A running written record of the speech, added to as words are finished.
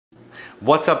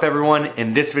What's up everyone?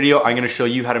 In this video, I'm gonna show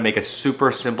you how to make a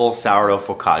super simple sourdough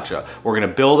focaccia. We're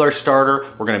gonna build our starter,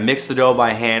 we're gonna mix the dough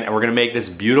by hand, and we're gonna make this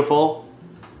beautiful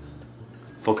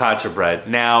focaccia bread.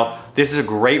 Now, this is a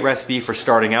great recipe for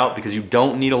starting out because you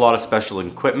don't need a lot of special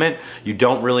equipment, you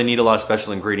don't really need a lot of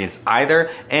special ingredients either,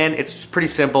 and it's pretty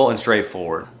simple and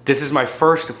straightforward. This is my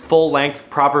first full-length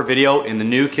proper video in the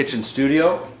new kitchen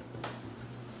studio.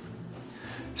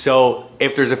 So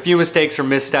if there's a few mistakes or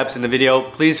missteps in the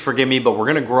video, please forgive me, but we're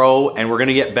gonna grow and we're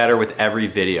gonna get better with every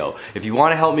video. If you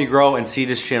wanna help me grow and see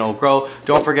this channel grow,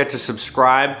 don't forget to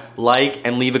subscribe, like,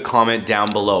 and leave a comment down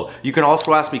below. You can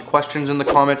also ask me questions in the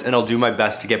comments and I'll do my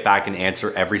best to get back and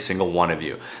answer every single one of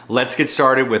you. Let's get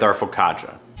started with our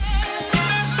focaccia.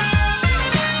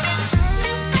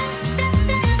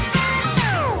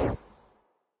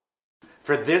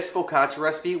 For this focaccia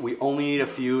recipe, we only need a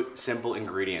few simple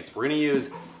ingredients. We're gonna use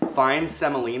fine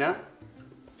semolina,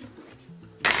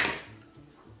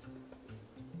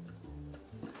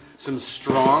 some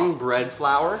strong bread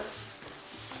flour,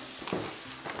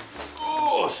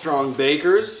 strong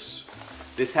bakers.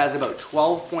 This has about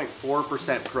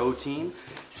 12.4% protein,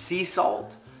 sea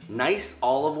salt, nice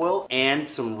olive oil, and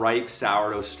some ripe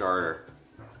sourdough starter.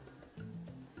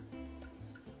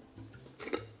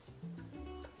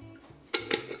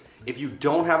 If you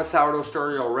don't have a sourdough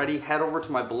starter already, head over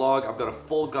to my blog. I've got a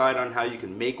full guide on how you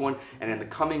can make one, and in the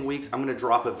coming weeks, I'm gonna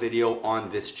drop a video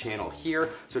on this channel here,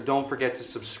 so don't forget to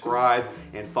subscribe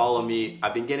and follow me.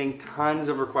 I've been getting tons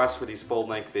of requests for these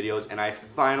full-length videos, and I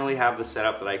finally have the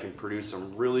setup that I can produce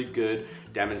some really good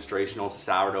demonstrational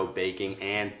sourdough baking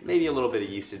and maybe a little bit of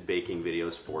yeasted baking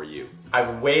videos for you.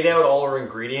 I've weighed out all our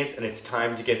ingredients, and it's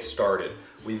time to get started.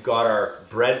 We've got our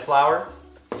bread flour,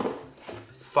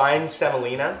 fine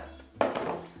semolina,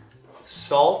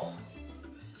 salt,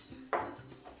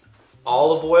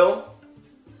 olive oil,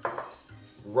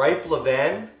 ripe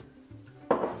Levain,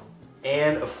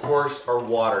 and of course our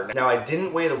water. Now I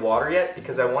didn't weigh the water yet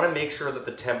because I want to make sure that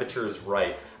the temperature is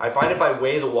right. I find if I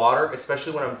weigh the water,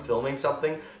 especially when I'm filming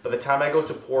something, by the time I go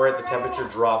to pour it, the temperature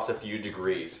drops a few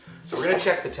degrees. So we're going to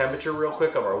check the temperature real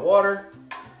quick of our water.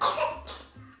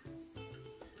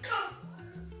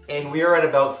 And we are at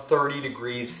about 30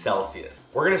 degrees Celsius.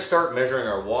 We're gonna start measuring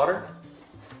our water.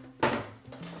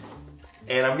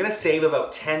 And I'm gonna save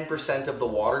about 10% of the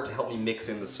water to help me mix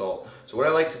in the salt. So what I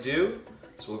like to do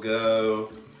is we'll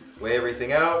go weigh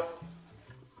everything out.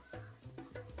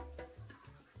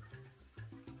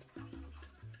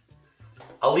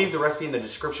 I'll leave the recipe in the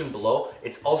description below.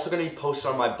 It's also gonna be posted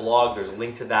on my blog. There's a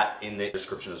link to that in the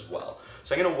description as well.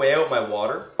 So I'm gonna weigh out my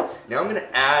water. Now I'm gonna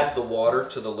add the water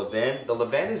to the Levain. The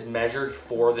Levain is measured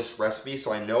for this recipe,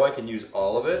 so I know I can use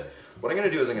all of it. What I'm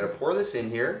gonna do is I'm gonna pour this in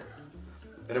here,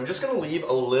 and I'm just gonna leave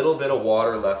a little bit of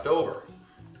water left over.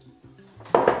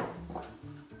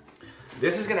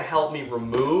 This is gonna help me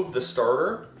remove the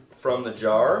starter from the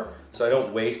jar so I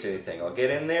don't waste anything. I'll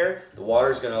get in there, the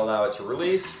water's gonna allow it to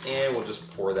release, and we'll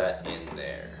just pour that in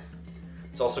there.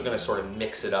 It's also gonna sort of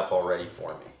mix it up already for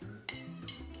me.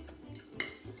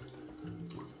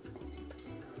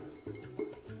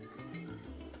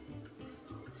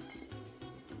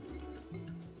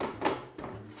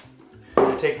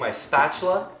 Take my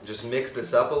spatula, just mix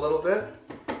this up a little bit.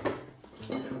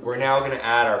 We're now going to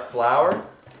add our flour,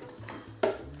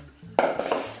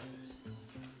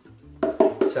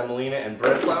 semolina and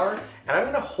bread flour, and I'm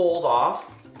going to hold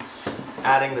off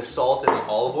adding the salt and the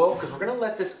olive oil because we're going to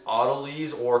let this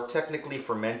Autolyse, or technically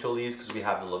fermentolyse because we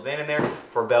have the Levain in there,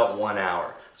 for about 1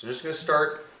 hour. So I'm just going to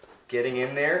start getting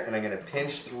in there, and I'm going to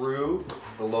pinch through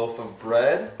the loaf of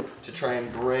bread to try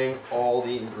and bring all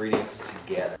the ingredients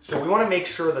together. So we want to make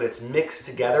sure that it's mixed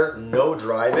together, no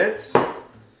dry bits.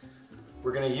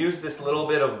 We're going to use this little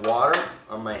bit of water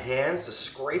on my hands to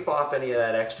scrape off any of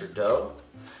that extra dough.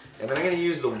 And then I'm going to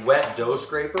use the wet dough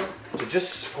scraper to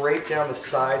just scrape down the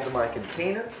sides of my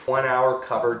container. 1 hour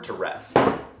covered to rest.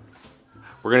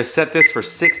 We're going to set this for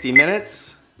 60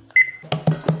 minutes.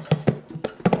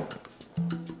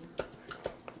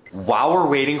 While we're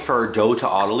waiting for our dough to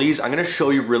Autolyse, I'm gonna show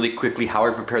you really quickly how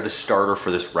I prepare the starter for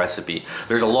this recipe.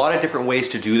 There's a lot of different ways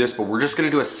to do this, but we're just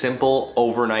gonna do a simple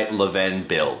overnight Levain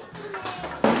build.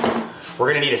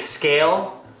 We're gonna need a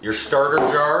scale, your starter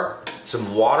jar,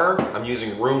 some water. I'm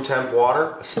using room temp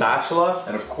water, a spatula,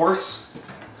 and of course,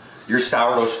 your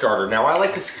sourdough starter. Now I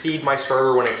like to feed my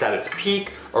starter when it's at its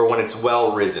peak or when it's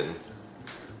well risen.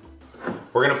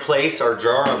 We're gonna place our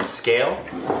jar on the scale.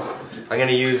 I'm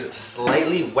gonna use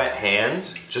slightly wet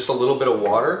hands, just a little bit of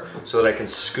water, so that I can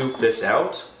scoop this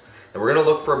out. And we're gonna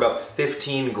look for about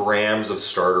 15 grams of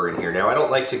starter in here. Now I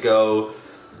don't like to go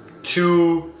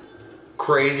too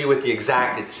crazy with the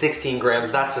exact, it's 16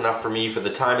 grams. That's enough for me for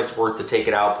the time it's worth to take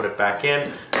it out, put it back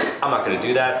in. I'm not gonna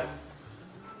do that.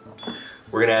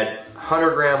 We're gonna add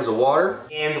 100 grams of water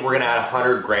and we're gonna add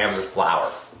 100 grams of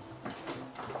flour.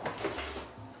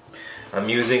 I'm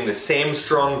using the same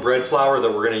strong bread flour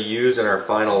that we're gonna use in our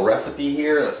final recipe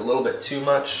here. That's a little bit too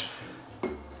much.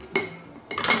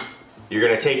 You're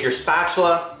gonna take your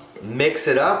spatula, mix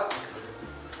it up.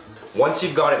 Once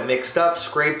you've got it mixed up,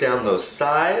 scrape down those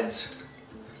sides.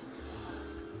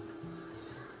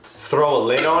 Throw a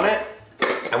lid on it,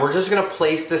 and we're just gonna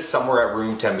place this somewhere at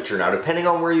room temperature. Now, depending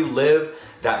on where you live,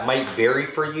 that might vary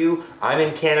for you. I'm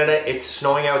in Canada, it's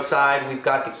snowing outside, we've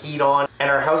got the heat on,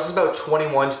 and our house is about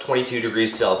 21 to 22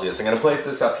 degrees Celsius. I'm gonna place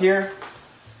this up here,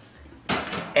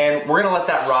 and we're gonna let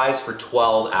that rise for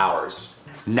 12 hours.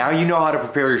 Now you know how to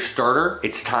prepare your starter,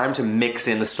 it's time to mix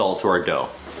in the salt to our dough.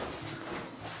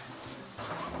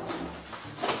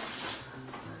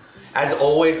 As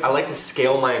always, I like to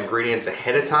scale my ingredients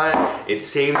ahead of time. It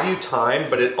saves you time,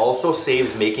 but it also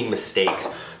saves making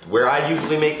mistakes. Where I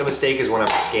usually make the mistake is when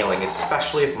I'm scaling,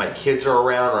 especially if my kids are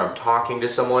around or I'm talking to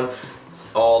someone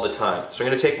all the time. So I'm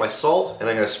gonna take my salt and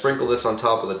I'm gonna sprinkle this on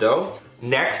top of the dough.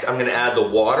 Next, I'm gonna add the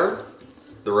water,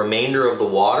 the remainder of the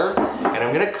water, and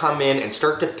I'm gonna come in and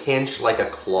start to pinch like a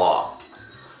claw.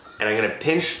 And I'm gonna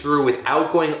pinch through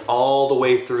without going all the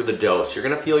way through the dough. So you're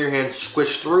gonna feel your hand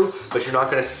squish through, but you're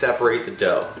not gonna separate the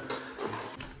dough.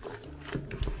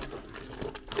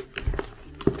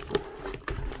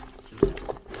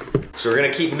 So we're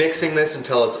gonna keep mixing this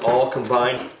until it's all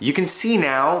combined. You can see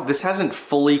now, this hasn't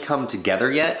fully come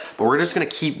together yet, but we're just gonna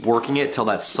keep working it till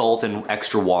that salt and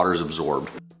extra water is absorbed.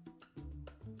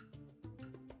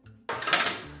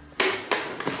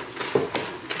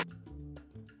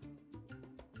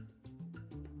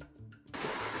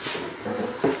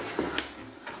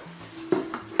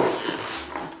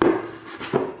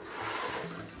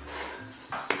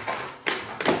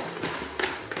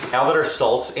 Now that our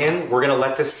salt's in, we're gonna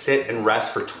let this sit and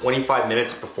rest for 25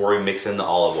 minutes before we mix in the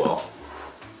olive oil.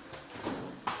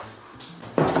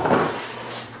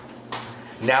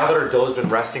 Now that our dough's been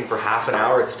resting for half an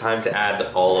hour, it's time to add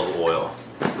the olive oil.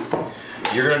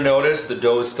 You're gonna notice the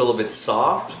dough is still a bit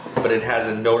soft, but it has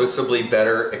a noticeably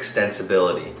better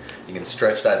extensibility. You can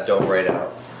stretch that dough right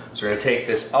out. So we're gonna take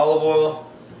this olive oil,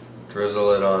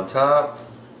 drizzle it on top,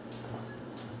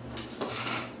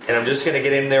 and I'm just gonna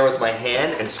get in there with my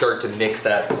hand and start to mix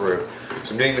that through.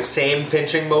 So I'm doing the same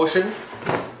pinching motion,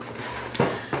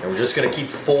 and we're just gonna keep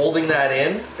folding that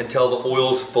in until the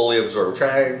oil's fully absorbed.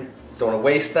 Don't wanna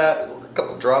waste that, a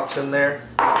couple drops in there.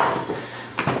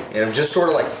 And I'm just sort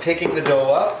of like picking the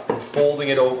dough up and folding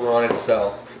it over on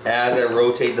itself as I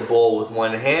rotate the bowl with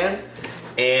one hand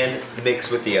and mix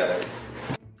with the other.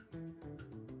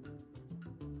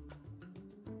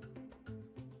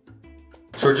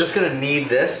 So we're just gonna knead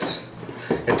this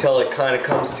until it kind of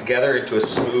comes together into a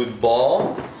smooth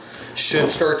ball.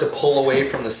 Should start to pull away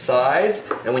from the sides,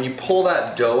 and when you pull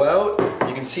that dough out,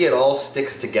 you can see it all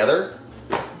sticks together,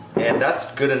 and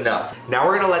that's good enough. Now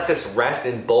we're gonna let this rest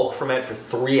and bulk ferment for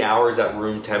 3 hours at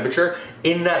room temperature.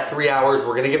 In that 3 hours,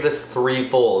 we're gonna give this 3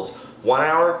 folds. 1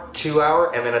 hour, 2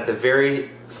 hour, and then at the very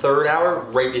 3rd hour,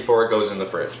 right before it goes in the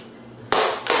fridge.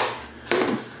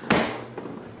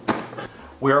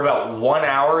 We're about 1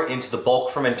 hour into the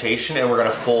bulk fermentation and we're gonna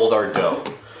fold our dough.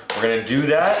 We're gonna do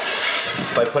that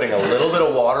by putting a little bit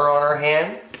of water on our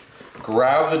hand,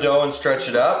 grab the dough and stretch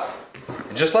it up,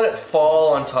 and just let it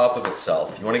fall on top of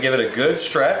itself. You wanna give it a good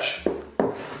stretch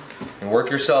and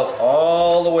work yourself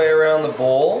all the way around the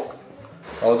bowl.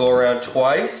 I'll go around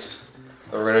twice.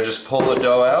 We're gonna just pull the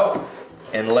dough out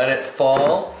and let it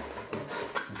fall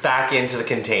back into the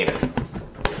container.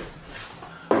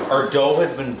 Our dough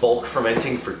has been bulk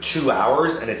fermenting for 2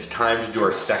 hours and it's time to do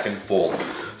our second fold.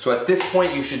 So at this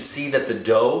point you should see that the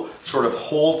dough sort of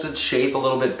holds its shape a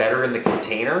little bit better in the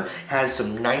container, has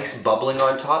some nice bubbling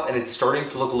on top, and it's starting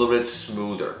to look a little bit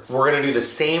smoother. We're gonna do the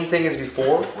same thing as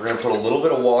before. We're gonna put a little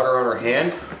bit of water on our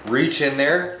hand, reach in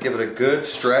there, give it a good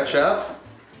stretch up.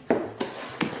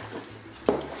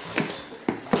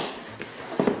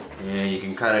 And you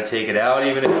can kind of take it out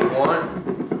even if you want.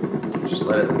 Just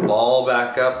let it ball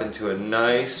back up into a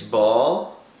nice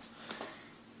ball.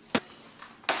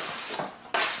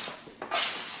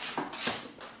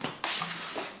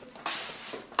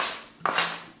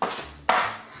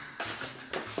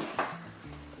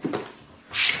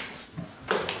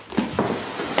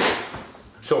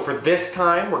 So for this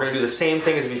time, we're gonna do the same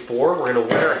thing as before. We're gonna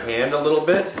wet our hand a little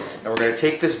bit, and we're gonna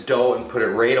take this dough and put it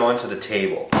right onto the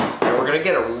table. And we're gonna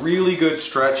get a really good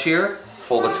stretch here.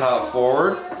 Pull the top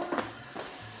forward.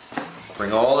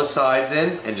 Bring all the sides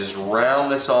in and just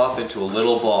round this off into a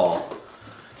little ball.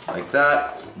 Like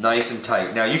that, nice and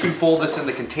tight. Now you can fold this in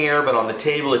the container, but on the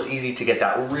table it's easy to get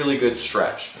that really good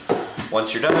stretch.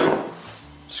 Once you're done,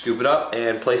 scoop it up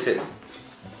and place it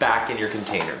back in your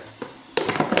container.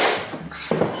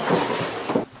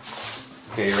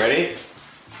 Okay, you ready?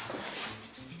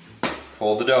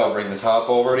 Fold the dough, bring the top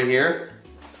over to here.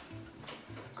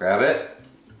 Grab it.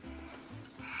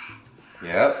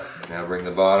 Yep, now bring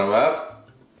the bottom up.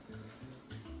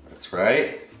 That's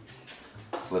right.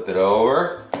 Flip it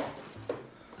over.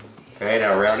 Okay,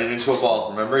 now round it into a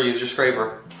ball. Remember, use your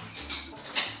scraper.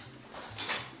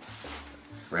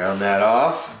 Round that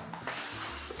off.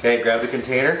 Okay, grab the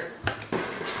container.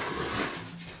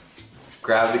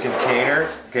 Grab the container.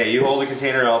 Okay, you hold the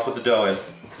container and I'll put the dough in.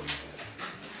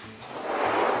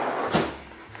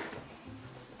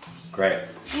 Great.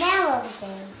 Now what we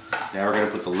do? Now we're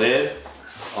gonna put the lid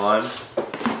on.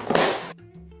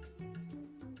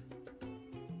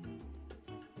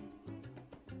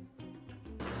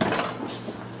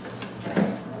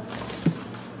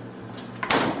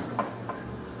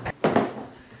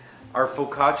 Our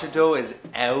focaccia dough is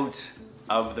out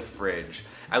of the fridge.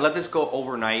 I let this go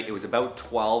overnight. It was about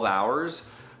 12 hours,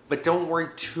 but don't worry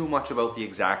too much about the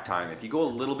exact time. If you go a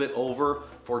little bit over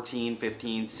 14,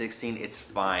 15, 16, it's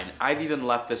fine. I've even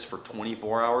left this for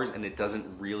 24 hours and it doesn't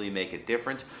really make a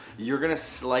difference. You're gonna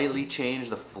slightly change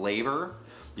the flavor.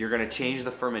 You're gonna change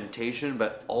the fermentation,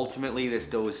 but ultimately this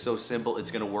dough is so simple, it's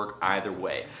gonna work either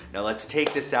way. Now let's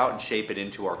take this out and shape it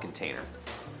into our container.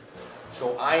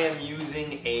 So I am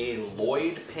using a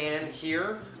Lloyd pan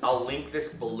here. I'll link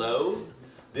this below.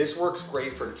 This works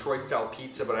great for Detroit style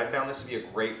pizza, but I found this to be a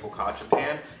great focaccia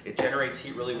pan. It generates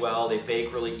heat really well, they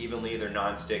bake really evenly, they're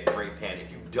non-stick, great pan.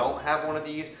 If you don't have one of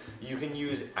these, you can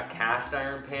use a cast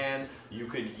iron pan, you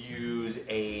could use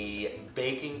a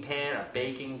baking pan, a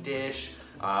baking dish,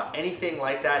 anything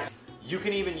like that. You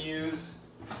can even use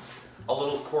a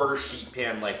little quarter sheet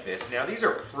pan like this. Now these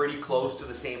are pretty close to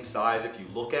the same size if you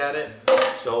look at it.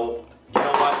 So you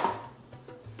know what?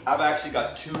 I've actually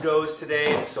got two doughs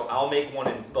today, so I'll make one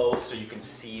in both so you can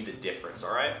see the difference,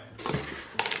 all right?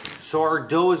 So our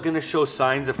dough is gonna show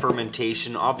signs of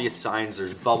fermentation, obvious signs,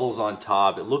 there's bubbles on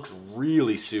top. It looks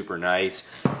really super nice.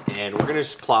 And we're gonna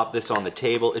just plop this on the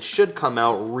table. It should come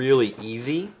out really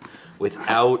easy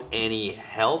without any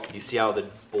help. You see how the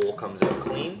bowl comes out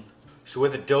clean? So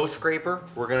with a dough scraper,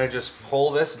 we're gonna just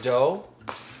pull this dough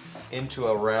into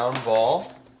a round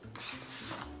ball.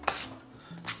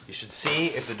 You should see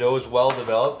if the dough is well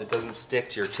developed, it doesn't stick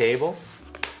to your table.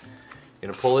 You're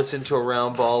gonna pull this into a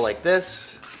round ball like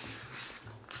this.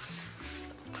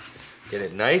 Get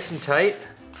it nice and tight.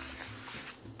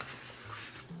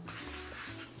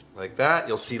 Like that.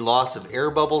 You'll see lots of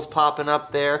air bubbles popping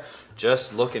up there,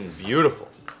 just looking beautiful.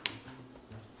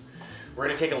 We're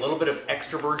gonna take a little bit of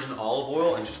extra virgin olive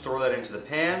oil and just throw that into the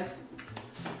pan.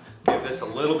 Give this a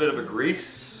little bit of a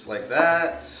grease, like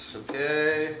that,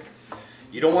 okay.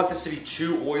 You don't want this to be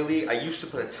too oily. I used to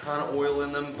put a ton of oil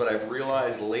in them, but I've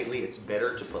realized lately it's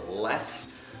better to put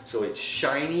less, so it's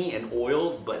shiny and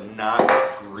oiled, but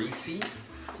not greasy.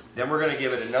 Then we're gonna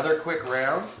give it another quick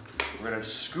round. We're gonna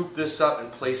scoop this up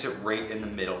and place it right in the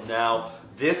middle. Now,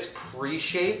 this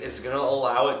pre-shape is gonna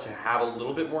allow it to have a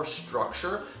little bit more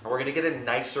structure, and we're gonna get a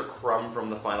nicer crumb from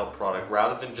the final product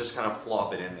rather than just kind of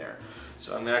flop it in there.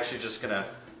 So I'm actually just gonna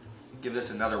give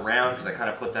this another round because I kind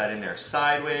of put that in there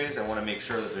sideways. I wanna make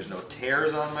sure that there's no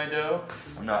tears on my dough.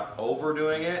 I'm not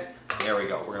overdoing it. There we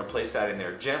go. We're gonna place that in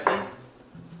there gently.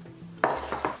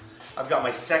 I've got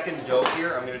my second dough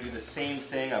here. I'm gonna do the same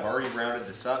thing. I've already rounded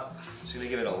this up. Just gonna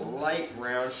give it a light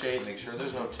round shape, make sure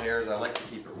there's no tears. I like to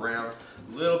keep it round.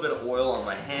 A little bit of oil on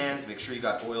my hands. Make sure you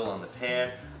got oil on the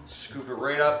pan. Scoop it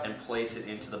right up and place it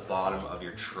into the bottom of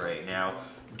your tray. Now,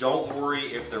 don't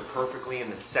worry if they're perfectly in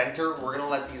the center. We're gonna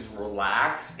let these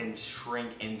relax and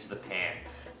shrink into the pan.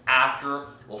 After,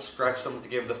 we'll stretch them to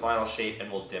give the final shape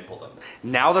and we'll dimple them.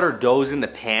 Now that our dough's in the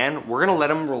pan, we're gonna let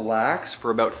them relax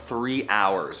for about 3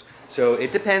 hours. So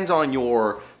it depends on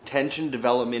your tension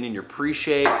development in your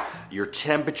pre-shape, your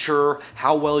temperature,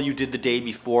 how well you did the day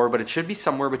before, but it should be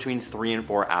somewhere between 3 and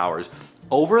 4 hours.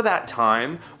 Over that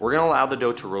time, we're gonna allow the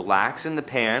dough to relax in the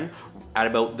pan. At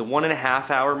about the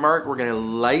 1.5 hour mark, we're gonna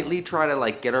lightly try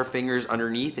to get our fingers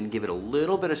underneath and give it a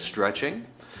little bit of stretching.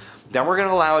 Then we're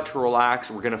gonna allow it to relax.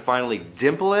 We're gonna finally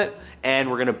dimple it and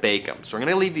we're gonna bake them. So we're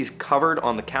gonna leave these covered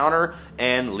on the counter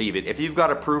and leave it. If you've got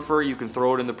a proofer, you can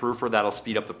throw it in the proofer. That'll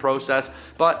speed up the process.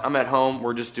 But I'm at home,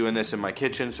 we're just doing this in my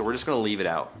kitchen, so we're just gonna leave it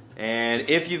out. And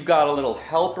if you've got a little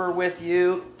helper with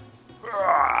you,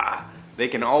 they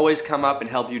can always come up and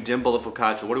help you dimple the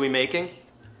focaccia. What are we making?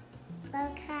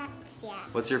 Focaccia.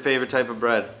 What's your favorite type of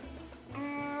bread?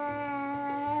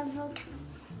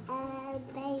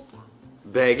 Baguette.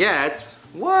 Baguettes?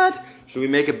 What? Should we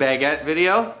make a baguette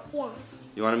video? Yes.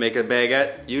 You want to make a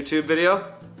baguette YouTube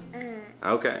video?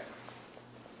 Okay.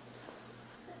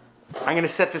 I'm gonna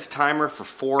set this timer for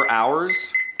 4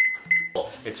 hours.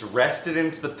 It's rested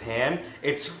into the pan.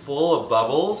 It's full of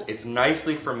bubbles. It's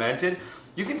nicely fermented.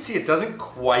 You can see it doesn't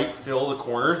quite fill the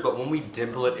corners, but when we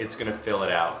dimple it, it's gonna fill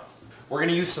it out. We're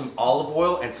gonna use some olive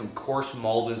oil and some coarse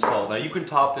Maldon salt. Now you can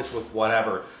top this with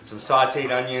whatever. Some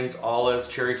sauteed onions, olives,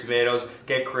 cherry tomatoes,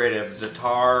 get creative.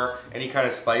 Za'atar, any kind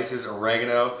of spices,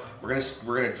 oregano. We're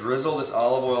gonna drizzle this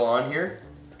olive oil on here,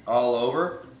 all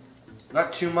over.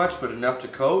 Not too much, but enough to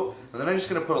coat. And then I'm just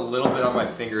gonna put a little bit on my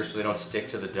fingers so they don't stick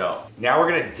to the dough. Now we're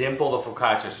gonna dimple the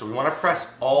focaccia. So we wanna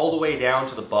press all the way down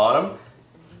to the bottom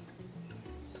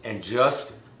and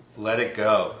just let it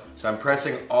go. So I'm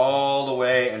pressing all the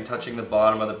way and touching the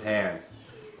bottom of the pan.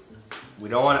 We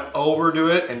don't wanna overdo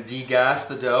it and degas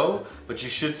the dough, but you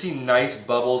should see nice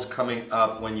bubbles coming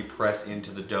up when you press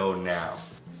into the dough now.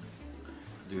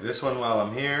 Do this one while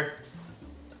I'm here.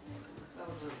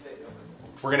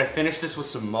 We're gonna finish this with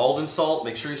some Maldon salt.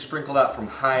 Make sure you sprinkle that from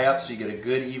high up so you get a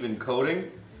good even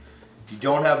coating. If you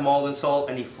don't have Maldon salt,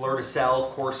 any fleur de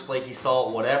sel, coarse flaky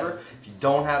salt, whatever. If you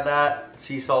don't have that,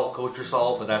 sea salt, kosher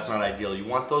salt, but that's not ideal. You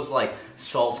want those like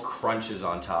salt crunches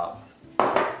on top.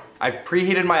 I've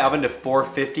preheated my oven to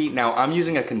 450. Now I'm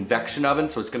using a convection oven,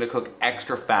 so it's gonna cook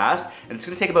extra fast, and it's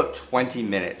gonna take about 20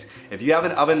 minutes. If you have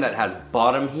an oven that has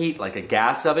bottom heat, like a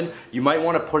gas oven, you might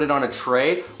wanna put it on a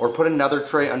tray or put another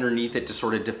tray underneath it to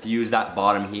sort of diffuse that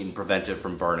bottom heat and prevent it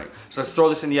from burning. So let's throw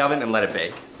this in the oven and let it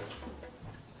bake.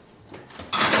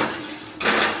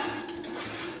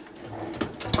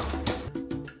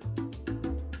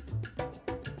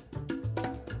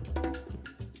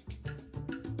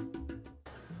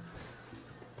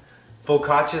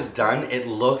 Focaccia's done. It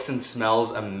looks and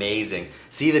smells amazing.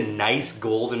 See the nice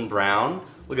golden brown?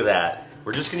 Look at that.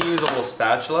 We're just gonna use a little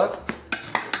spatula.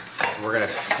 We're gonna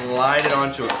slide it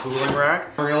onto a cooling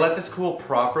rack. We're gonna let this cool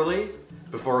properly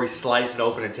before we slice it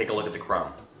open and take a look at the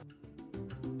crumb.